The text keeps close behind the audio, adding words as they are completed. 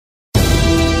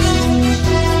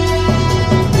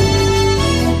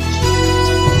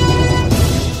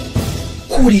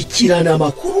kurikirana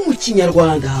amakuru mu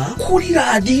Kinyarwanda kuri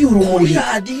radiyo Urumuri.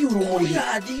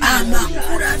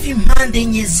 Amakuru ava impande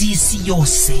enye z'isi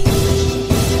yose,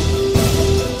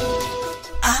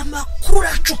 amakuru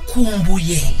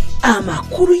acukumbuye,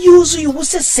 amakuru yuzuye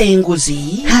ubusesenguzi,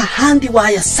 nta handi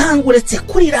wayasanga uretse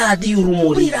kuri radiyo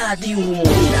Urumuri.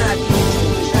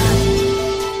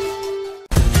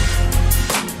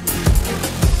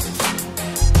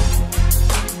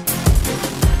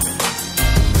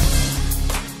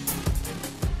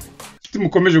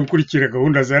 Mukomeje gukurikira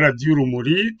gahunda za radiyo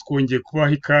Urumuri, twongeye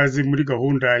kubaha ikaze muri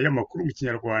gahunda y'amakuru mu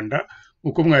Kinyarwanda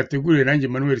uko mwateguriye nanjye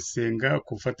Manuel Senga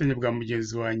ku bufatanye bwa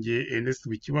mugenzi wanjye Ernest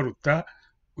Bikibaruta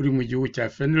uri mu gihugu cya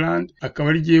Finland, akaba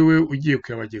ari jewe ugiye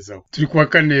kuyabagezaho. Turi kuwa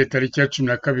kane tariki ya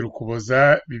 12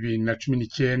 Ukuboza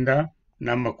 2019.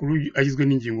 N'amakuru agizwe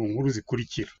n'ingingo nkuru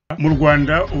zikurikira. Mu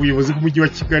Rwanda, ubuyobozi bw'umujyi wa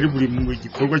Kigali buri mu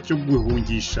gikorwa cyo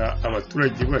guhungisha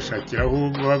abaturage bashakiraho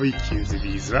baba bikinze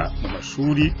biza mu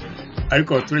mashuri,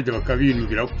 ariko abaturage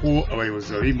bakabinubira ko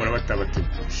abayobozi babimura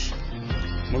batabateguje.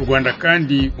 Mu Rwanda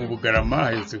kandi mu Bugarama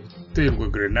haheze guterwa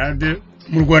grenade.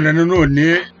 Mu Rwanda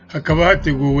nanone hakaba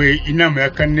hateguwe inama ya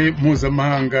 4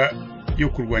 mpuzamahanga yo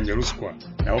kurwanya ruswa.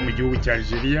 Naho mu gihugu cya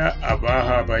Algeria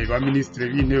abahabaye ba ministre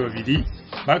b'intebe babiri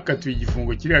bakatuye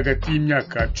igifungo kiri hagati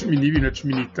y'imyaka 12 na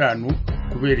 15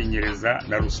 kubera inyereza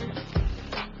na ruswa.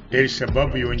 El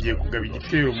Shabab yongeye kugaba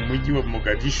igitero mu mujyi wa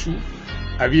Mogadishu,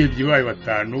 abihebye bayo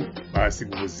 5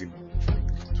 bahasiga ubuzima.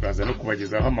 Turaza no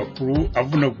kubagezaho amakuru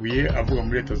avunaguye avuga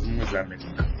muri Leta Zunze Ubumwe za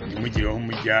Amerika. Nimugireho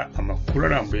mujya amakuru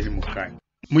arambuye ni mukanya.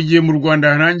 Mu gihe mu Rwanda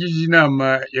harangije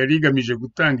inama yari igamije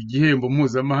gutanga igihembo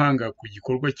mpuzamahanga ku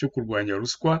gikorwa cyo kurwanya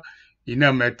ruswa,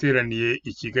 inama yateraniye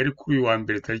i Kigali kuri wa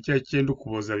mbere tariki ya 9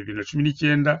 Ukuboza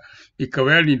 2019,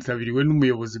 ikaba yaritabiriwe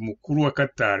n'umuyobozi mukuru wa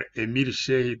Qatar Emir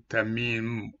Sheikh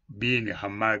Tamim bin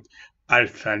Hamad Al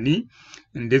Thani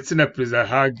ndetse na Perezida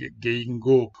Hage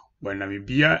Geingob wa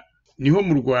Namibia. Niho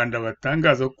mu Rwanda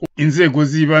batangaza ko inzego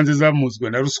z'ibanze zamuzwe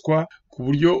na ruswa ku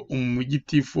buryo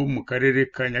umugitifu mu karere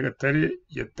ka Nyagatare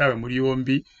yatawe muri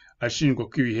yombi ashinjwa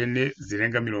ko ibihene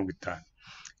zirenga 50.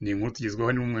 Ni inkuru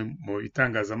tugezweho n'umwe mu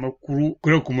bitangazamakuru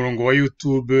kuri ku murongo wa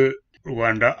YouTube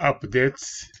Rwanda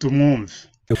Updates. Tumwumve.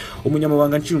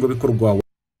 Umunyamabanga nshingwabikorwa wa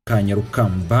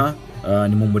Kanyarukamba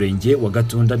ni mu murenge wa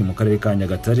Gatunda ni mu karere ka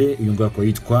Nyagatare, uyu ngako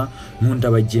yitwa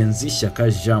Mpuzabikorwa Shyaka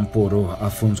Jean Paul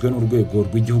afunzwe n'urwego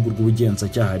rw'igihugu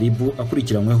rw'ubugenzacyaha RIB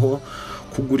akurikiranyweho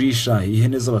kugurisha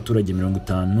ihene z'abaturage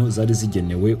 50 zari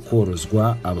zigenewe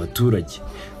korozwa abaturage.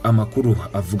 Amakuru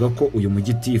avuga ko uyu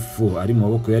mugitifu ari mu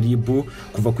maboko ya RIB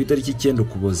kuva ku itariki 9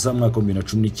 Ukuboza mwaka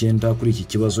 2019 kuri iki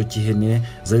kibazo cy'ihene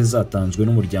zari zatanzwe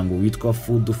n'umuryango witwa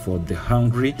Food for the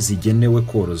Hungry zigenewe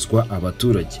korozwa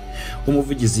abaturage.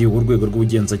 Umuvugizi w'urwego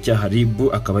rw'ubugenzacyaha RIB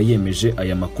akaba yemeje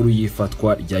aya makuru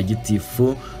yifatwa rya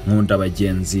gitifu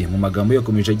Mpuzabikorwa. Mu magambo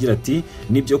yakomeje agira ati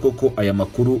nibyo koko aya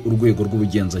makuru urwego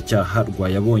rw'ubugenzacyaha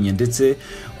rwayabonye, ndetse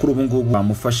kuri ubu ngubu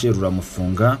bamufashe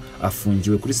ruramufunga,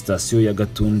 afungiwe kuri sitasiyo ya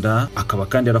Gatunda, akaba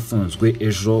kandi yarafunzwe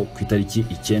ejo ku itariki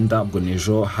 9 ubwo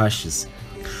nejo hashize.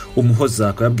 Umuhoza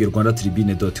akabwira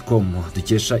rwandatribune.com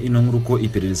dukesha ino nkuru ko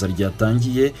iperereza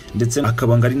ryatangiye, ndetse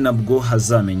akaba ngari nabwo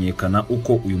hazamenyekana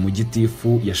uko uyu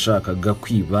mugitifu yashakaga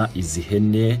kwiba izi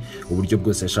hene, uburyo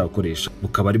bwose yashaka gukoresha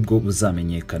bukaba ari bwo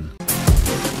buzamenyekana.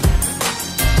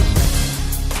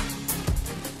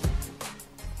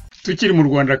 Tukiri mu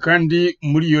Rwanda kandi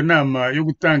muri iyo nama yo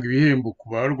gutanga ibihembo ku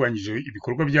barwanyije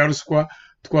ibikorwa bya ruswa,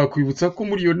 twakwibutsa ko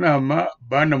muri iyo nama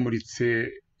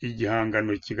banamuritse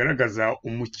igihangano kigaragaza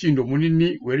umukindo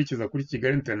munini werekeza kuri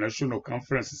Kigali International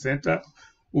Conference Center,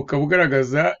 ukaba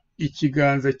ugaragaza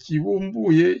ikiganza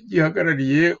kibumbuye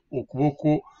gihagarariye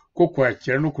ukuboko ko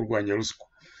kwakira no kurwanya ruswa.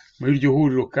 Muri iryo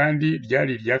huriro kandi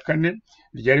ryari irya 4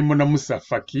 ryarimo na Musa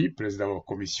Faki, perezida wa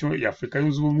Komisiyo ya Afurika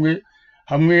Yunze Ubumwe,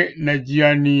 hamwe na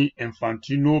Gianni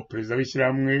Infantino, perezida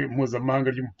w'ishyirahamwe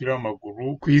mpuzamahanga ry'umupira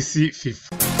w'amaguru ku isi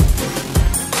FIFA.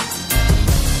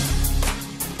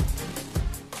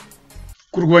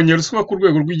 Kurwanya ruswa ku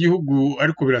rwego rw'igihugu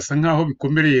ariko birasa nkaho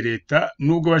bikomereye leta,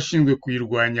 nubwo abashinzwe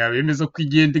kuyirwanya bemeza ko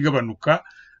igenda igabanuka.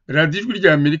 Radio Ijwi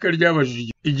rya Amerika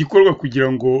ryabajije igikorwa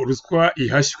kugira ngo ruswa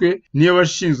ihashywe, niyo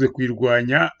abashinzwe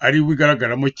kuyirwanya ari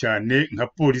bigaragaramo cyane nka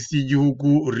polisi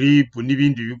y'igihugu, RIB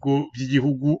n'ibindi bigo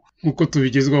by'igihugu, nkuko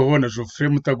tubigezwaho na Geoffrey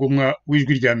Mutagomwa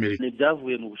w'Ijwi rya Amerika. Ni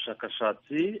byavuye mu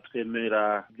bushakashatsi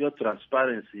twemera byo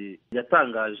Transparency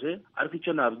yatangaje, ariko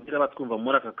icyo nabwira batwumva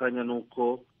muri aka kanya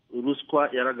nuko ruswa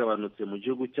yaragabanutse mu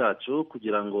gihugu cyacu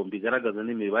kugira ngo mbigaragaze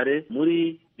n'imibare.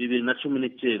 Muri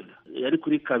 2019 yari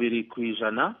kuri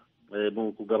 2%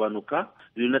 mu kugabanuka,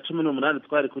 2018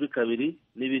 twari kuri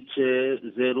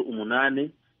 2.08,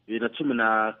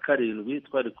 2017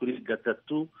 twari kuri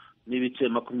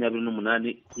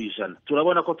 3.28%.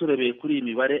 turabona ko turebeye kuri iyi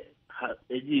mibare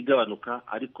yagiye igabanuka,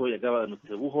 ariko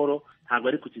yagabanutse buhoro, ntabwo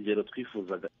ari ku kigero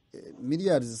twifuzaga.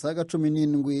 Miliyari zisaga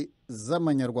 17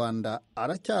 z'amanyarwanda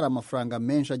aracyari amafaranga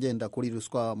menshi agenda kuri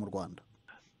ruswa mu Rwanda.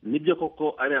 Nibyo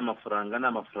koko ari amafaranga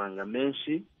n'amafaranga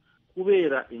menshi,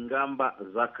 kubera ingamba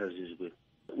zakajijwe.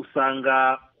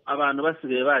 Usanga abantu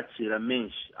basigaye bakira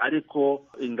menshi, ariko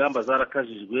ingamba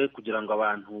zarakajijwe kugira ngo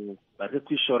abantu bareke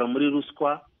kwishora muri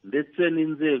ruswa, ndetse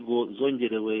n'inzego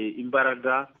zongerewe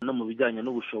imbaraga no mu bijyanye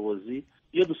n'ubushobozi.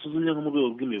 Iyo dusuzumye nko mu rwego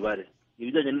rw'imibare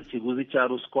ibijyanye n'ikiguzi cya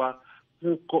ruswa,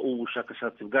 nk'uko ubu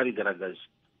bushakashatsi bwabigaragaje,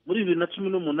 muri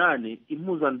 2018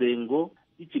 impuzandengo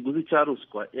y'ikiguzi cya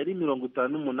ruswa yari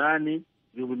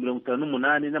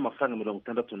 58,058 n'amafaranga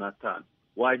 65.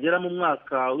 Wagera mu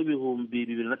mwaka w'ibihumbi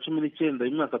 2019,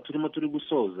 uyu mwaka turi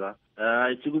gusoza,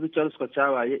 ikiguzi cya ruswa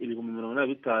cyabaye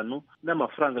 85,000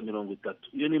 n'amafaranga 30.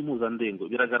 Iyo ni impuzandengo,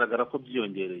 biragaragara ko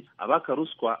byiyongereye. Abaka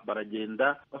ruswa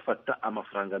baragenda bafata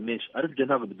amafaranga menshi, ariko ibyo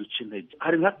ntabwo biduca intege.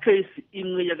 Hari nka case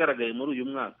imwe yagaragaye muri uyu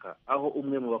mwaka, aho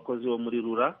umwe mu bakozi bo muri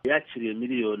Rura yakiriye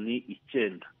miliyoni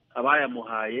 9.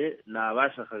 Abayamuhaye ni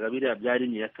abashakaga biriya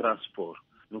byari ya transport.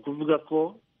 Ni ukuvuga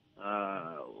ko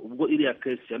ubwo iriya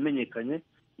case yamenyekanye,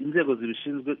 inzego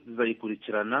zibishinzwe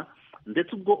zizayikurikirana,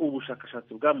 ndetse ubwo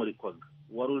ubushakashatsi bwamurikwaga,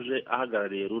 waruje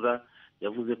ahagarariye Rura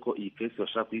yavuze ko iyi case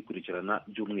bashaka kuyikurikirana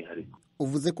by'umwihariko.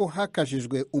 Uvuze ko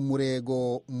hakajijwe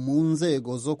umurego mu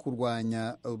nzego zo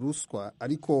kurwanya ruswa,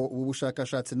 ariko ubu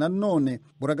bushakashatsi nanone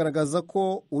buragaragaza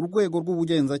ko urwego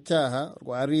rw'ubugenzacyaha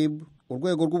rwa RIB,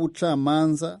 urwego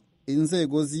rw'ubucamanza,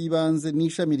 inzego z'ibanze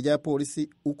n'ishami rya polisi,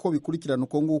 uko bikurikirana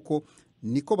uko nguko,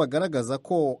 niko bagaragaza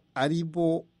ko ari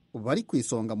bo bari ku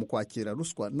isonga mu kwakira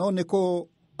ruswa. None ko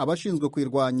abashinzwe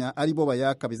kwirwanya ari bo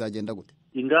bayaka, bizagenda gute?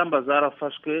 Ingamba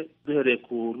zarafashwe duhereye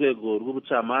ku rwego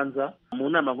rw'ubucamanza. Mu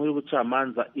nama nkuru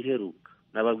y'ubucamanza iheruka,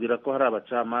 nababwira ko hari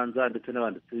abacamanza ndetse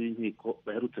n'abanditsi b'inkiko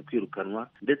baherutse kwirukanwa,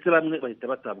 ndetse bamwe bahita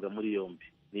batabwa muri yombi.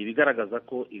 Ni ibigaragaza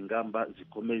ko ingamba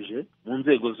zikomeje mu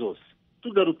nzego zose.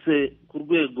 Tugarutse ku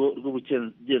rwego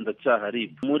rw'ubugenzacyaha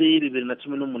RIB, muri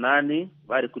 2018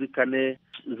 bari kuri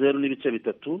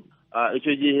 4.0%.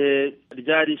 Icyo gihe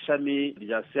ryari ishami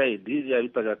rya CID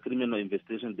bitaga Criminal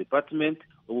Investigation Department,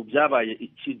 ubu byabaye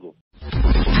ikigo.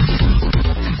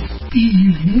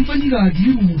 Iyi mwumva ni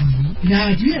radiyo Urumuri,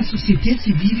 radiyo ya Sosiyete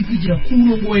Sivili kugira ku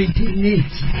murongo wa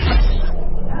interineti.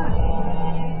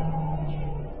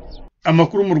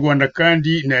 Amakuru mu Rwanda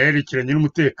kandi nayerekeranye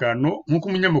n'umutekano, nk'uko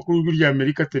umunyamakuru w'ijwi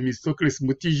ry'Amerika Temistokles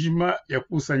Mutijima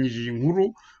yakusanyije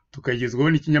inkuru tukagezwaho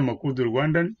n'ikinyamakuru The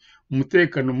Rwandan.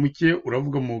 Umutekano muke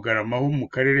uravuga mu Bugarama ho mu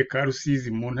karere ka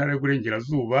Rusizi mu ntara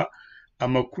y'Uburengerazuba.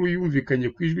 Amakuru yumvikanye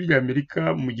ku ijwi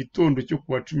ry'Amerika mu gitondo cyo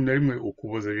kuwa 11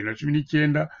 Ukuboza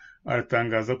 2019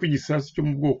 aratangaza ko igisasu cyo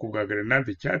mu bwoko bwa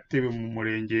grenade cyatewe mu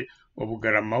murenge wa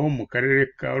Bugarama ho mu karere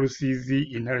ka Rusizi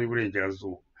intara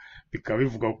y'Uburengerazuba. Bikaba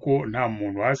bivuga ko nta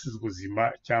muntu wasize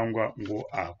ubuzima cyangwa ngo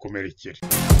ahakomerekere.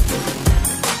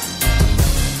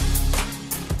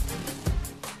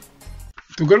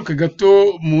 Tugaruke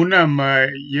gato mu nama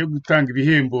yo gutanga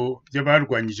ibihembo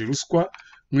by'abarwanyije ruswa.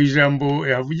 Mu ijambo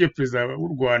yavugiye Perezida w'u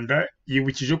Rwanda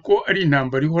yibukije ko ari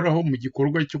intambara ihoraho mu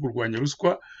gikorwa cyo kurwanya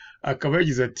ruswa. Akaba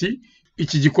yagize ati,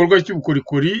 iki gikorwa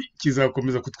cy'ubukorikori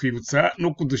kizakomeza kutwibutsa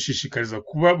no kudushishikariza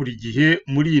kuba buri gihe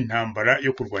muri iyi ntambara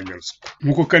yo kurwanya ruswa.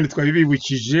 Nk'uko kandi twari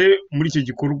bibukije, muri iki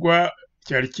gikorwa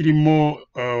cyari kirimo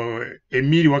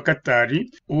Emiri wa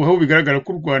Katari. Ubu aho bigaragara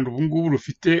ko u Rwanda ubu ngubu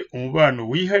rufite umubano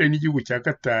wihariye n'igihugu cya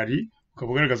Katari,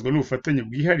 ukaba ugaragazwa n'ubufatanye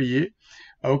bwihariye,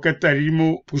 aho Katari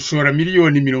irimo gushora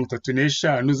miliyoni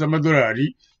 35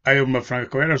 z'amadolari. Ayo mafaranga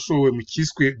akaba yarashowe mu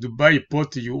kiswe Dubai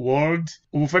Port World.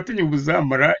 Ubufatanye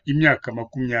buzamara imyaka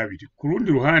 20. Ku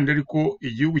rundi ruhande ariko,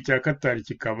 igihugu cya Katari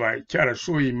kikaba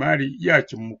cyarashoye imari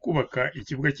yacyo mu kubaka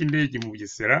ikibuga cy'indege mu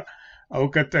Bugesera, aho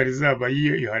Katari izaba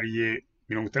yihariye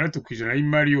 60%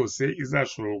 y'imari yose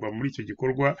izashorwa muri icyo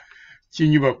gikorwa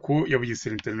cy'inyubako ya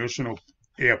Bugesera International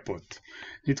Airport.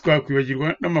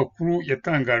 Ntitwakwibagirwa n'amakuru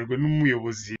yatangajwe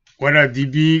n'umuyobozi wa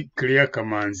RDB Claire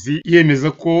Kamanzi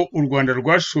yemeza ko u Rwanda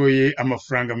rwashoye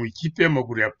amafaranga mu ikipe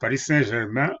y'amaguru ya Paris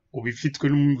Saint-Germain, ubifitwe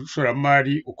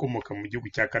n'umushoramari ukomoka mu gihugu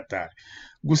cya Qatar.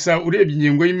 Gusa urebye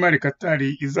ingengo y'imari Qatar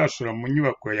izashora mu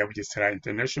nyubako ya Bugesera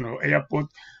International Airport,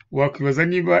 wakwibaza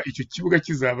niba icyo kibuga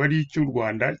kizaba ari icy'u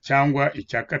Rwanda cyangwa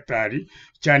icya Qatar,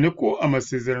 cyane ko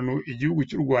amasezerano igihugu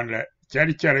cy'u Rwanda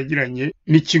cyari cyaragiranye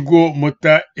n'ikigo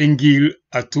Mota Engil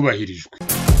atubahirijwe.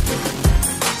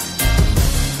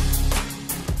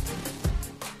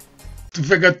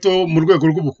 Tuve gato mu rwego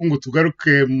rw'ubukungu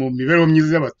tugaruke mu mibereho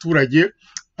myiza y'abaturage.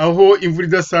 aho imvura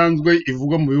idasanzwe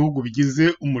ivugwa mu bihugu bigize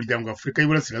umuryango wa Afurika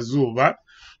y'Iburasirazuba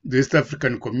the East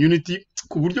African Community,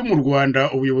 ku buryo mu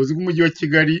Rwanda ubuyobozi bw'umujyi wa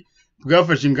Kigali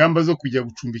bwafashe ingamba zo kujya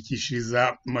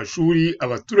gucumbikishiriza amashuri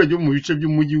abaturage bo mu bice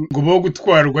by'umujyi ngo bo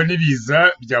gutwarwa n'ibiza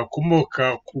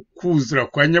byakomoka ku kuzura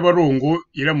kwa Nyabarongo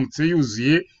iramutse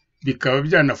yuzuye bikaba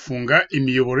byanafunga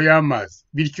imiyoboro y'amazi,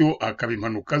 bityo hakaba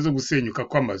impanuka zo gusenyuka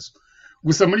kw'amazu.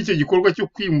 Gusa muri icyo gikorwa cyo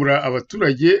kwimura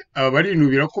abaturage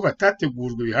barinubira ko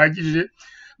batategurwa bihagije,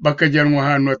 bakajyanwa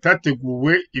ahantu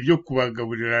hatateguwe ibyo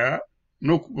kubagaburira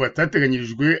no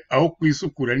batateganyirijwe aho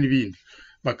kwisukura n'ibindi.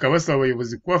 Bakaba basaba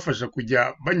abayobozi kubafasha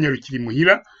kujya banyarukira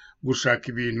imuhira gushaka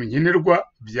ibintu nkenerwa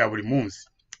bya buri munsi.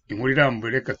 Inkuru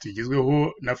irambuye reka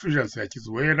tugezweho na Fulgence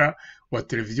Yakizuwera wa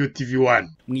televiziyo TV1.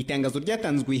 Mu itangazo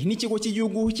ryatanzwe n'ikigo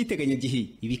cy'igihugu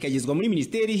cy'iteganyagihe ibikagezwa muri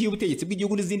Minisiteri y'Ubutegetsi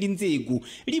bw'igihugu n'izindi nzego,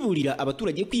 riburira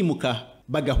abaturage kwimuka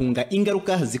bagahunga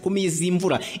ingaruka zikomeye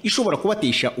z'imvura ishobora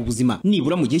kubatesha ubuzima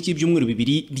nibura mu gihe cy'ibyumweru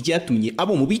bibiri, ryatumye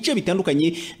abo mu bice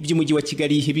bitandukanye by'umujyi wa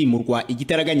Kigali bimurwa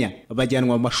igitaraganya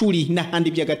bajyanwa mu mashuri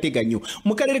n'ahandi by'agateganyo.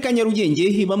 Mu karere ka Nyarugenge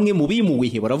bamwe mu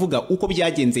bimuwe baravuga uko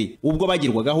byagenze ubwo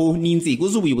bagirwagaho n'inzego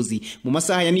z'ubuyobozi mu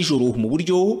masaha ya nijoro mu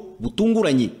buryo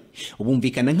butunguranye.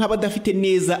 Bumvikana nk'abadafite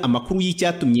neza amakuru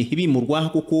y'icyatumye bimurwa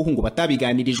kuko ngo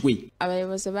batabiganirijwe.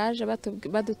 Abayobozi baje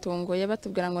badutunguye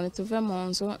batubwira ngo nituve mu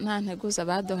nzu, nta nteguza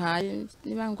baduhaye,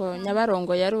 niba ngo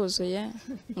Nyabarongo yaruzuye,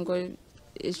 ngo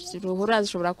ruhura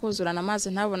zishobora kuzurana amazi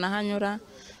ntabona hanyura,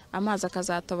 amazi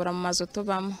akazatobora mu mazu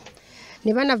tubamo.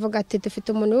 Niba navuga ati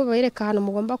dufite umuntu ubereka ahantu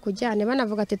mugomba kujya, niba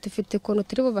navuga ati dufite ukuntu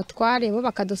turi bubatware bo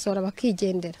bakadusora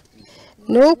bakigendera.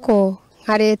 Nuko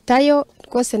nka leta yo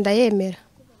rwose ndayemera,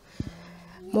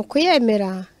 mu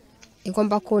kuyemera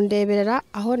igomba kundeberera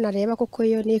aho nareba kuko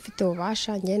yo nifite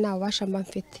ububasha, njye nta bubasha mba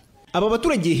mfite. Aba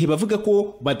baturage bavuga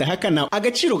ko badahakana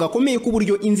agaciro gakomeye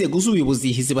k'uburyo inzego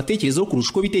z'ubuyobozi zibatekerezaho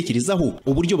kurusha uko bitekerezaho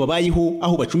uburyo babayeho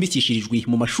aho bacumbikishirijwe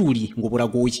mu mashuri ngo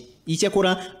buragoye.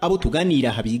 Icyakora abo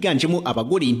tuganira biganjemo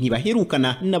abagore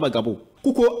ntibaherukana n'abagabo,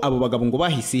 kuko abo bagabo ngo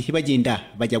bahise bagenda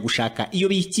bajya gushaka iyo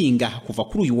bikinga kuva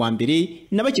kuri uyu wa mbere,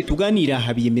 na bake tuganira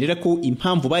biyemerera ko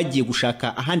impamvu bagiye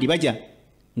gushaka ahandi bajya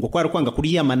ngo kwara kwanga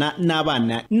kuriyamana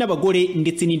n'abana n'abagore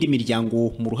ndetse n'indi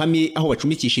miryango mu ruhame aho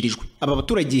bacumbikishirijwe. Aba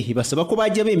baturage basaba ko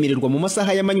bajya bemererwa mu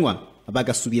masaha y'amanywa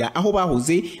bagasubira aho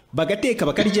bahoze, bagateka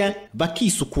bakarya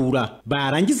bakisukura,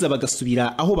 barangiza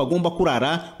bagasubira aho bagomba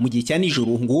kurara mu gihe cya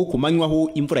nijoro ngo ku manywa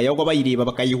aho imvura yagwa bayireba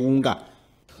bakayihunga.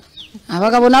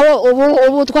 Abagabo nabo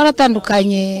ubu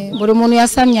twaratandukanye, buri muntu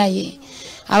yasamyaye.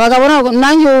 Abagabo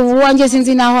nanjye ubu wanjye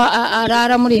sinzi naho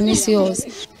arara muri iyi minsi yose.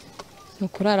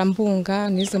 Nukurara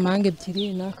mbunga nizo mange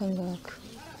ebyiri naka ngaka.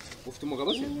 Ufite umugabo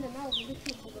se?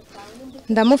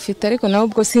 Ndamufite ariko nawe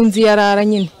ubwo sinzi yarara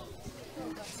nyine.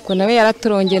 Ko nawe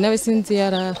yaraturongeye nawe sinzi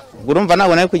yarara. Urumva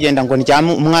nabo nawe kugenda ngo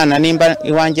ndyama umwana nimba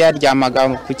iwanjye yaryamaga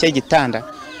ku cye gitanda.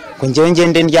 Ngo njyewe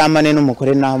ngende ndyamane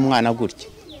n'umugore naho umwana gutya.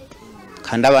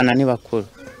 Kandi abana ni bakuru.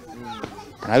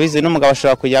 Arabizi n'umugabo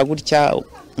ashobora kujya gutya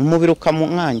umubiri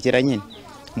ukamwangira nyine.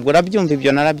 Ubwo urabyumva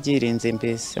ibyo narabyirinze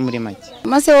mbese muri make.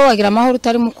 Maze wowe wagira amahoro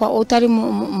utari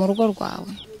mu rugo rwawe,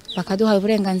 bakaduha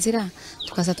uburenganzira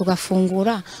tukaza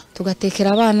tugafungura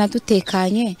tugatekera abana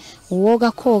dutekanye,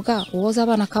 uwoga koga, uwoza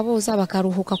abana kaboza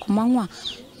bakaruhuka ku manywa,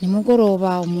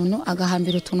 nimugoroba umuntu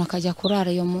agahambira utuntu akajya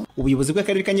kurara yo mu. Ubuyobozi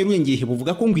bw'akarere ka Nyarugenge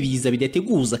buvuga ko ngo ibiza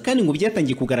bidateguza kandi ngo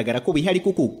byatangiye kugaragara ko bihari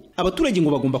kuko abaturage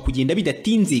ngo bagomba kugenda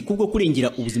bidatinze kubwo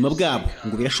kurengera ubuzima bwabo.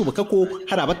 Ngo birashoboka ko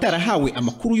hari abatarahawe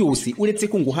amakuru yose uretse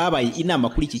ko ngo habaye inama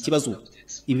kuri iki kibazo.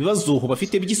 Ibibazo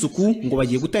bafite by'isuku ngo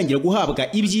bagiye gutangira guhabwa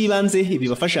iby'ibanze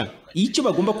bibafasha. Icyo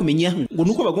bagomba kumenya ngo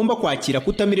nuko bagomba kwakira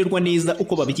kutamererwa neza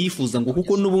uko babyifuza ngo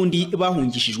kuko nubundi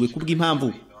bahungishijwe kubw'impamvu.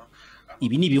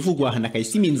 Ibi ni bivugwa na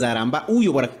Kayisimi Nzaramba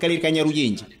uyobora akarere ka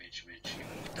Nyarugenge.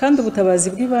 Kandi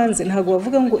ubutabazi bw'ibanze ntago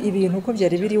bavuga ngo ibintu uko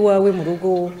byari biri wawe mu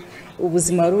rugo,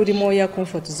 ubuzima rurimo ya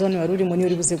comfort zone wari urimo ni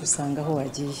uri buze gusanga aho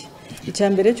wagiye.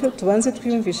 Icyambere cyo tubanze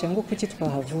twiyumvishe ngo kuki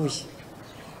twahavuye.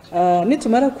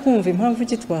 Nitumara kumva impamvu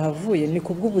ki twahavuye ni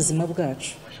kubw'ubuzima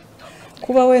bwacu.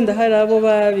 Kuba wenda hari abo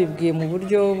babibwiye mu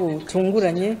buryo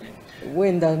butunguranye,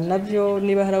 wenda nabyo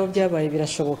niba hari abo byabaye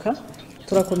birashoboka.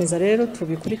 Turakomeza rero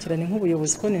tubikurikirane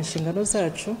nk'ubuyobozi ko n'inshingano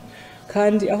zacu,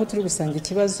 kandi aho turi gusanga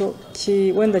ikibazo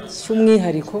wenda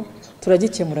cy'umwihariko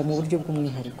turagikemura mu buryo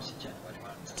bw'umwihariko.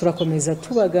 Turakomeza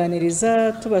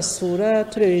tubaganiriza, tubasura,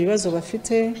 tureba ibibazo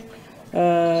bafite.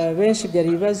 Benshi byari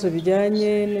ibibazo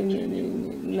bijyanye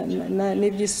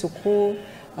n'iby'isuku,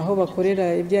 aho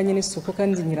bakorera ibijyanye n'isuku,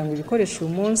 kandi nyirango ibikoresho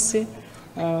uyu munsi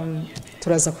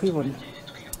turaza kubibona.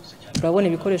 Turabona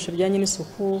ibikoresho bijyanye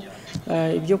n'isuku,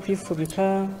 ibyo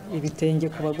kwifubika, ibitenge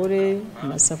ku bagore,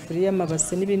 amasafuriya,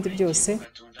 amabase n'ibindi byose.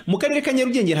 mu karere ka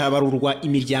Nyarugenge habarurwa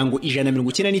imiryango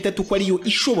 193 ko ariyo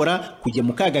ishobora kujya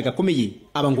mu kaga gakomeye.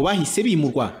 Aba ngo bahise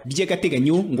bimurwa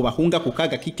by'agateganyo ngo bahunga ku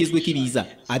kaga kitezwe kibiza.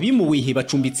 Abimuwe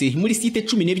bacumbitse muri site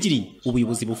 12.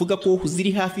 Ubuyobozi buvuga ko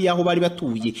ziri hafi yaho bari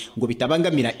batuye ngo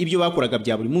bitabangamira ibyo bakoraga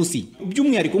bya buri munsi.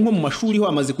 By'umwihariko nko mu mashuri ho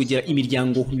amaze kugera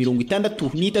imiryango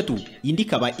 63, indi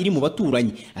kaba iri mu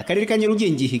baturanyi. Akarere ka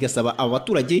Nyarugenge higasaba aba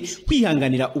baturage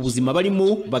kwihanganira ubuzima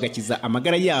barimo bagakiza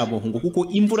amagara yabo ngo kuko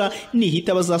imvura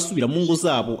nihita bazasubira mu ngo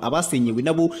zabo, abasenyewe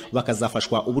nabo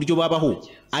bakazafashwa uburyo babaho,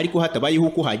 ariko hatabayeho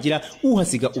ko hagira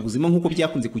uhasiga ubuzima nk'uko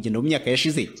byakunze kugenda mu myaka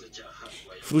yashize.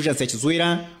 Fulgence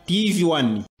Kizwera,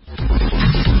 TV1.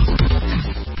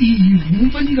 Iyi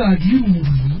mwumva ni radiyo Urumuri,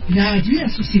 radiyo ya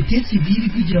Sosiyete Sivili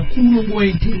kugira ku murongo wa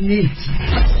interineti.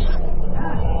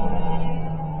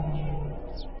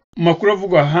 Makuru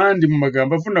avugwa ahandi mu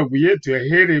magambo avunaguye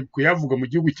tuyahereye kuyavuga mu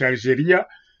gihugu cya Algeria,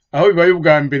 aho bibaye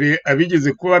ubwa mbere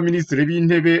abigeze kuba minisitiri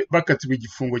b'intebe bakatiwe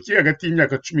igifungo kiri hagati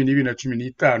y'imyaka 12 na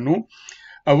 15.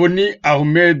 Abo ni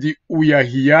Ahmed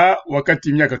Ouyahiya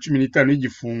wakatiwe imyaka 15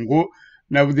 y'igifungo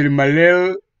na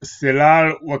Abdelmalek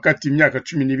Selal wakatiwe imyaka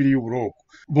 12 y'uburoko.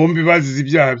 Bombi bazize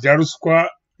ibyaha bya ruswa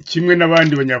kimwe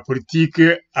n'abandi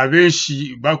banyapolitike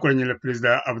abenshi bakoranye na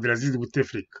Perezida Abdelaziz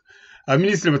Bouteflika.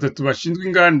 Abaminisitiri batatu bashinzwe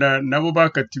inganda nabo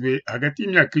bakatiwe hagati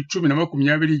y'imyaka 10 na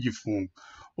 20 y'igifungo.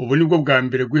 Ubu nibwo bwa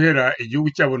mbere guhera igihugu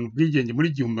cyabona ubwigenge muri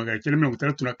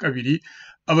 1962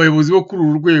 abayobozi bo kuri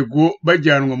uru rwego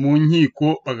bajyanwa mu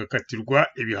nkiko bagakatirwa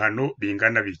ibihano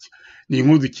bingana bityo. Ni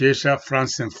inkuru dukesha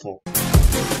France Info.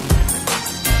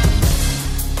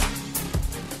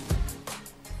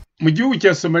 Mu gihugu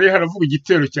cya Somalia haravuga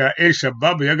igitero cya El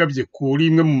Shabab yagabye kuri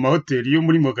imwe mu mahoteli yo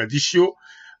muri Mogadiscio.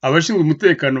 Abashinzwe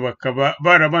umutekano bakaba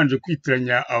barabanje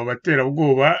kwitiranya abo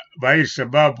baterabwoba ba El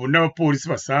Shabab n'abapolisi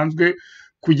basanzwe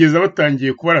kugeza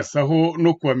batangiye kubarasaho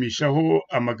no kubamishaho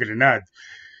amagrenade.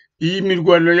 Iyi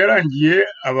mirwano yarangiye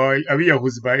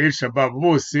abiyahuzi ba El Shabab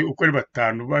bose uko ari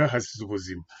 5 bahasize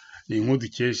ubuzima. Ni inkuru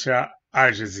dukesha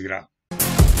Al Jazeera.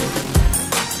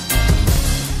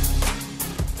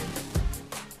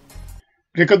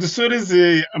 Reka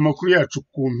dusoreze amakuru yacu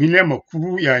ku mpine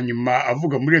y'amakuru ya nyuma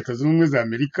avuga muri Leta Zunze Ubumwe za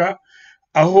Amerika,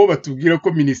 aho batubwira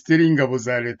ko Minisiteri y'Ingabo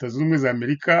za Leta Zunze Ubumwe za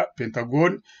Amerika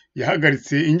Pentagon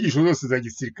yahagaritse ingisho zose za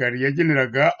gisirikare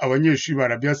yageneraga abanyeshuri ba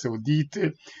Arabia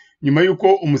Saudite nyuma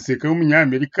y'uko umusirikare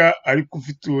w'umunyamerika ariko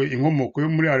ufite inkomoko yo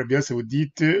muri Arabia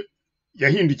Saudite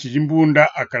yahindukije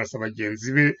imbunda akarasa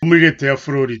bagenzi be muri leta ya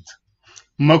Florida.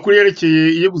 Mu makuru yerekeye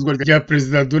iyeguzwa rya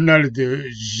Perezida Donald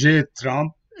J.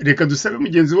 Trump, reka dusabe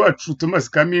mugenzi wacu Thomas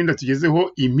Kaminda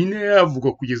tugezeho impine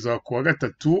yavugwa kugeza ku wa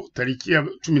gatatu tariki ya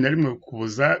 11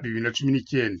 Ukuboza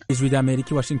 2019. Ijwi rya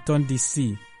Amerika Washington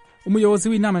DC. Umuyobozi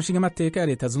w'inama nshingamateka ya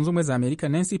Leta Zunze Ubumwe za Amerika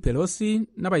Nancy Pelosi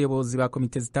n'abayobozi ba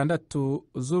komite zitandatu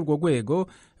z'urwo rwego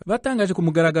batangaje ku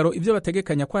mugaragaro ibyo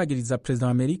bategekanya kwagiriza Perezida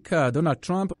wa Amerika Donald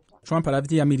Trump. Trump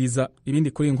aravyiyamiriza.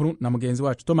 Ibindi kuri inkuru na mugenzi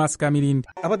wacu Thomas Kamirindi.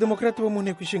 Abademokrati bo mu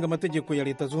nteko ishinga amategeko ya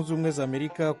Leta Zunze Ubumwe za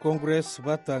Amerika Congress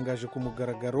batangaje ku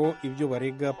mugaragaro ibyo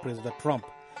barega Perezida Trump: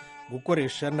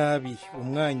 gukoresha nabi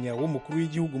umwanya w'umukuru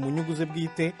w'igihugu mu nyungu ze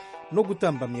bwite no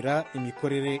gutambamira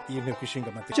imikorere y'inteko ishinga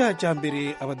amategeko. Icyaha cya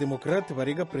mbere abademokrati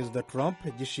barega Perezida Trump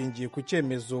gishingiye ku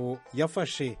cyemezo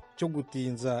yafashe cyo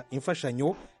gutinza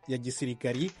imfashanyo ya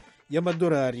gisirikari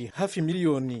y'amadolari hafi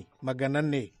miliyoni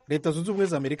 400 Leta Zunze Ubumwe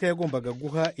za Amerika yagombaga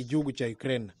guha igihugu cya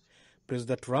Ukraine.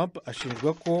 Perezida Trump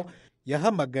ashinjwa ko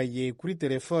yahamagaye kuri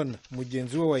telefone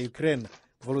mugenzi we wa Ukraine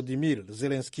Volodymyr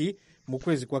Zelensky mu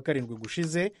kwezi kwa 7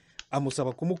 gushize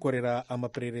amusaba kumukorera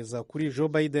amaperereza kuri Joe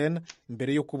Biden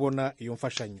mbere yo kubona iyo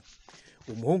mfashanyo.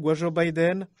 Umuhungu wa Joe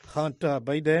Biden, Hunter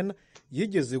Biden,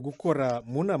 yigeze gukora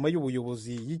mu nama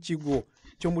y'ubuyobozi y'ikigo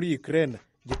cyo muri Ukraine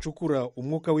gicukura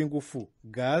umwuka w'ingufu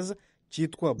gaz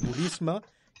cyitwa Burisma,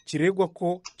 kiregwa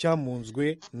ko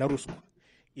cyamunzwe na ruswa.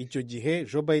 Icyo gihe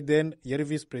Joe Biden yari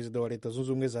vice perezida wa Leta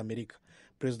Zunze Ubumwe za Amerika.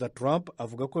 Perezida Trump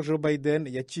avuga ko Joe Biden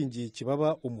yakingiye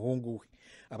ikibaba umuhungu we.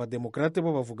 Abademokrate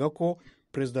bo bavuga ko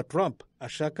Perezida Trump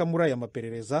ashaka muri aya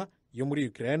maperereza yo muri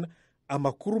Ukraine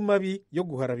amakuru mabi yo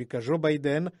guharabika Joe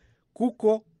Biden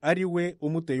kuko ari we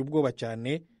umuteye ubwoba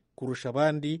cyane kurusha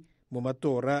abandi mu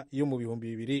matora yo mu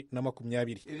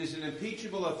 2020. It is an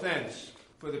impeachable offense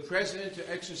for the president to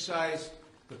exercise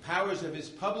the powers of his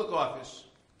public office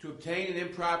to obtain an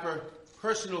improper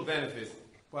personal benefit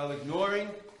while ignoring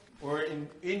or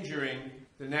injuring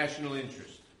the national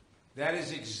interest. That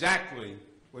is exactly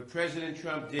what President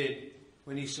Trump did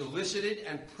when he solicited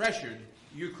and pressured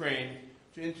Ukraine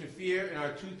to interfere in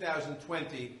our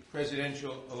 2020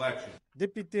 presidential election.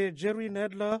 Depite Jerry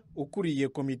Nadler ukuriye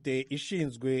komite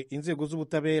ishinzwe inzego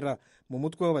z'ubutabera mu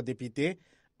mutwe w'abadepite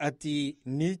ati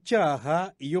ni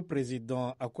icyaha iyo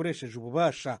perezida akoresheje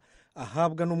ububasha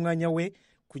ahabwa n'umwanya we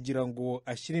kugira ngo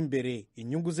ashyire imbere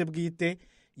inyungu ze bwite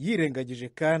yirengagije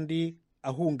kandi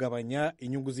ahungabanya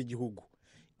inyungu z'igihugu.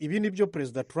 Ibi ni byo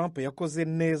perezida Trump yakoze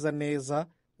neza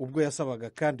ubwo yasabaga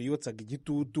kandi yotsaga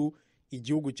igitutu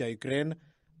igihugu cya Ukraine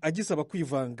agisaba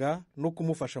kwivanga no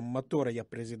kumufasha mu matora ya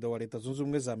perezida wa Leta Zunze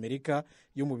Ubumwe za Amerika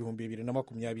yo mu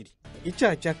 2020.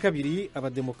 Icyaha cya kabiri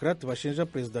abademokrate bashinja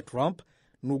perezida Trump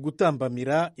ni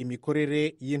ugutambamira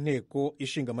imikorere y'inteko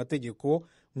ishinga amategeko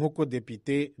nk'uko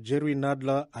depite Jerry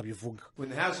Nadler abivuga. When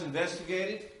the House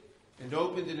investigated and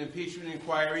opened an impeachment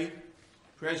inquiry,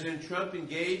 President Trump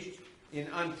engaged in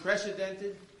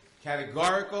unprecedented,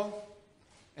 categorical,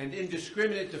 and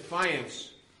indiscriminate defiance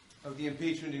of the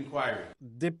impeachment inquiry.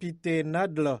 Depite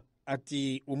Nadler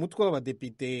ati umutwe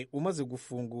w'abadepite umaze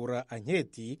gufungura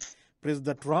anketi,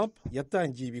 perezida Trump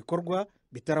yatangiye ibikorwa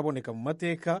bitaraboneka mu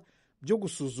mateka byo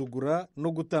gusuzugura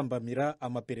no gutambamira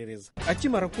amaperereza.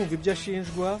 Akimara kumva ibyo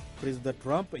ashinjwa, perezida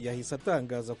Trump yahise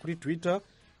atangaza kuri Twitter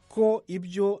ko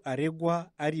ibyo aregwa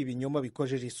ari ibinyoma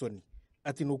bikojeje isoni.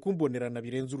 Ati ni ukumbonerana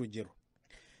birenze urugero.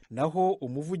 Naho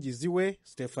umuvugizi we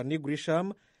Stephanie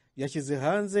Grisham yashyize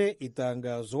hanze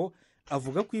itangazo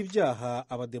avuga ko ibyaha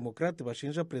abademokrate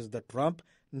bashinja perezida Trump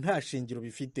nta shingiro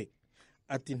bifite.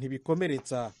 Ati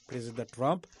ntibikomeretsa perezida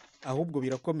Trump ahubwo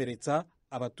birakomeretsa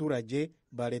abaturage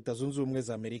ba Leta Zunze Ubumwe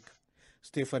za Amerika.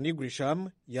 Stephanie Grisham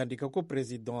yandika ko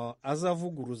perezida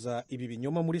azavuguruza ibi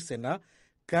binyoma muri Sena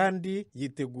kandi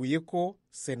yiteguye ko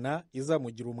Sena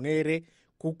izamugira umwere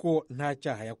kuko nta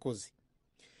cyaha yakoze.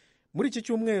 Muri iki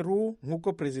cyumweru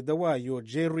nk'uko perezida wayo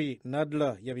Jerry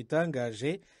Nadler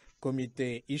yabitangaje,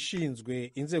 komite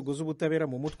ishinzwe inzego z'ubutabera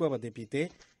mu mutwe w'abadepite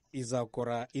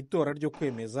izakora itora ryo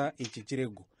kwemeza iki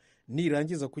kirego.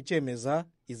 Nirangiza kucyemeza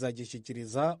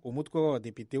izagishyikiriza umutwe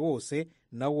w'abadepite wose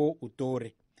nawo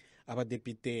utore.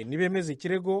 Abadepite nibemeza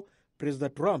ikirego, perezida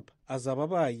Trump azaba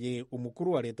abaye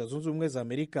umukuru wa Leta Zunze Ubumwe za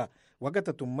Amerika wa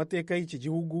gatatu mu mateka y'iki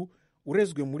gihugu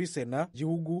urezwe muri Sena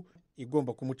gihugu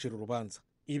igomba kumucira urubanza.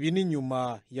 Ibi ni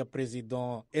nyuma ya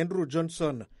perezida Andrew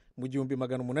Johnson mu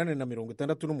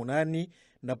 1868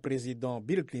 na perezida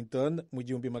Bill Clinton mu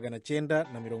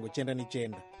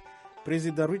 1999.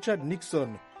 Perezida Richard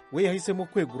Nixon we yahisemo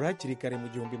kwegura hakiri kare mu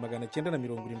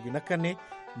 1974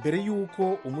 mbere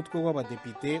y'uko umutwe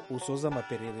w'abadepite usoza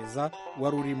amaperereza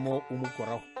wari urimo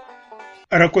umukoraho.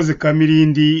 Arakoze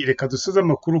Kamirindi. Reka dusoze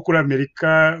amakuru kuri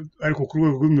Amerika ariko ku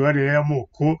rwego rw'imibanire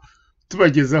y'amoko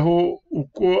tubagezaho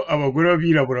uko abagore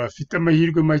b'abirabura bafite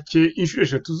amahirwe make inshuro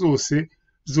 3 zose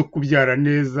zo kubyara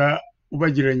neza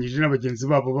ubagereranyije n'abagenzi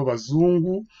babo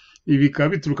b'abazungu. Ibi bikaba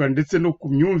bituruka ndetse no ku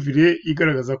myumvire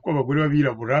igaragaza ko abagore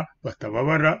b'abirabura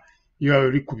batababara iyo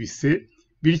bari kubise,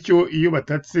 bityo iyo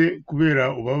batatse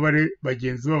kubera ubabare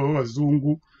bagenzi babo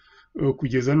b'abazungu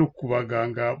kugeza no ku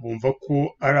baganga bumva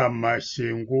ko ari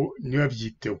amashyengo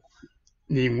ntibabyiteho.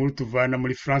 Ni inkuru tuvana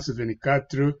muri France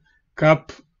 24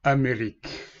 Cap Amerique.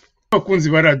 Abakunzi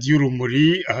ba Radio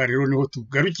Urumuri, aha rero niho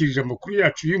tugarukirije amakuru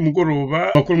yacu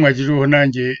y'umugoroba. Amakuru mwagijeho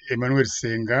nanjye Emmanuel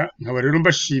Senga, nkaba rero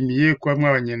mbashimiye kwa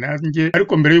mwabanye nanjye.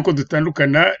 Ariko mbere yuko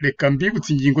dutandukana, reka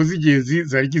mbibutse ingingo z'ingenzi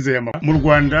zarigize aya makuru. Mu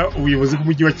Rwanda, ubuyobozi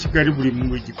bw'umujyi wa Kigali buri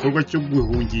mu gikorwa cyo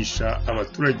guhungisha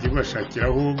abaturage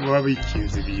bashakiraho baba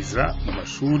bikinze biza mu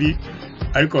mashuri,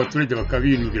 ariko abaturage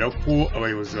bakabinubira ko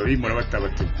abayobozi babimura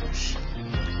batabateguje.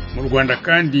 Mu Rwanda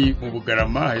kandi mu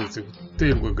Bugarama hahise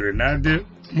guterwa grenade.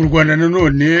 Mu Rwanda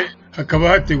nanone hakaba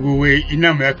hateguwe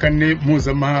inama ya 4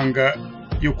 mpuzamahanga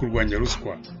yo kurwanya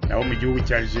ruswa. Naho mu gihugu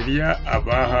cya Algeria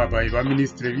abahabaye ba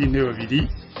ministre b'intebe 2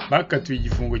 bakatuye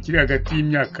igifungo kiri hagati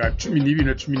y'imyaka 12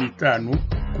 na 15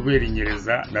 kubera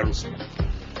inyereza na ruswa.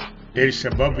 El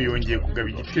Shabab yongeye kugaba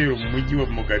igitero mu mujyi wa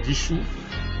Mogadishu,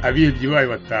 abihebye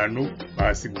bayo 5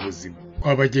 bahasiga ubuzima.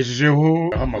 Twabagejejeho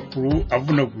amakuru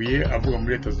avunaguye avuga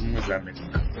muri Leta Zunze Ubumwe za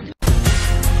Amerika.